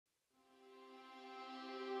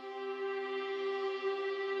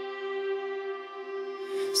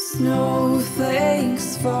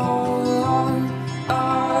Snowflakes fall on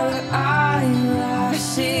our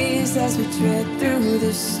eyelashes as we tread through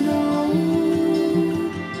the snow.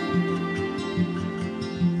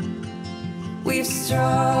 We've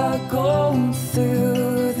struggled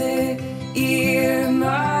through the year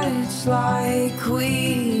much like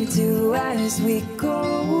we do as we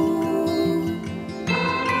go.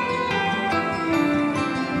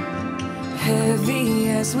 Heavy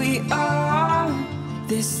as we are,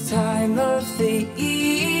 this time of the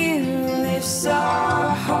year lifts our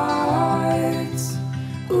hearts.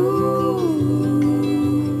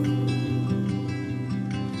 Ooh.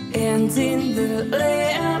 And in the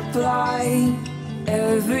lamplight,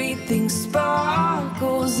 everything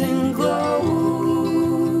sparkles and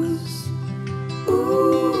glows.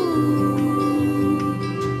 Ooh.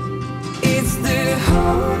 It's the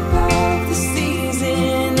hope of the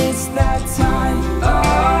season, it's that time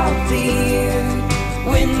of the year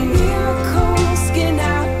when miracles can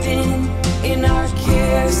happen and our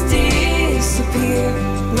cares disappear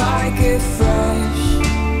like a fresh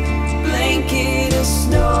blanket of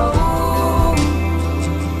snow.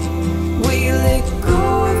 We let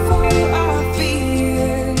go of all our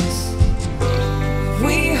fears,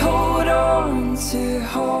 we hold on to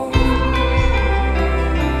hope.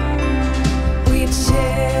 We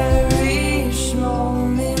cherish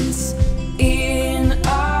moments in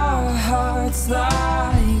our hearts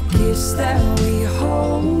like gifts that we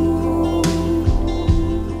hold.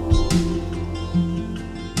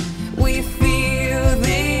 We feel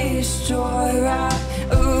this joy wrap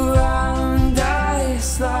around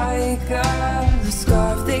us like a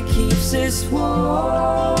scarf that keeps us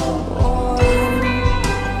warm.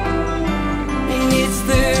 And it's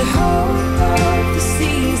the hope of the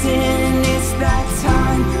season, it's that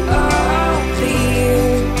time of the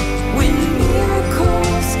year when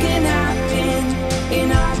miracles can happen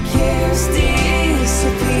and our cares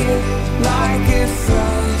disappear like a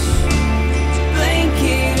fresh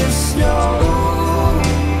blanket of snow.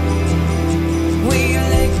 We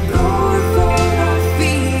let go of all our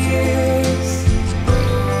fears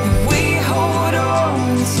and we hold on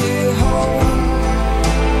to hope.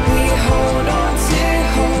 We hold on to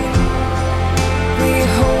hope. We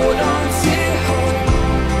hold on to hope.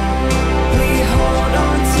 We hold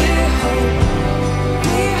on to hope.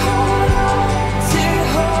 We hold on to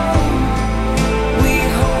hope. We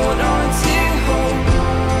hold on to hope.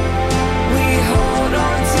 We hold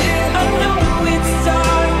on to hope. I know it's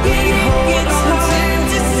dark, it's hard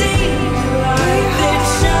to see the light that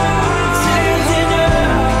shines in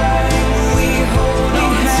us. We hold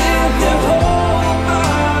on to the hope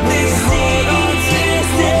of the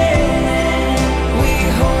season. We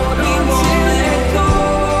hold on, we won't let go.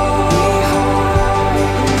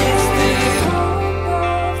 It's the hope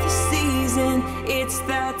of the season, it's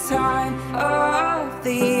that time of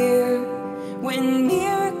the year when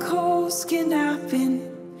miracles can happen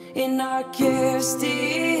and our cares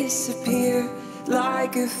disappear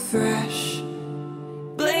like a fresh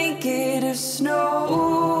blanket of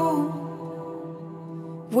snow.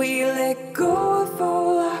 We let go of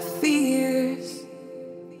all our fears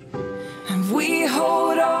and we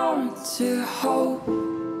hold on to hope.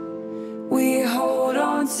 We hold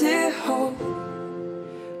on to hope.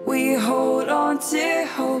 We hold on to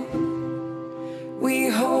hope. We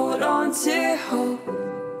hold on to hope.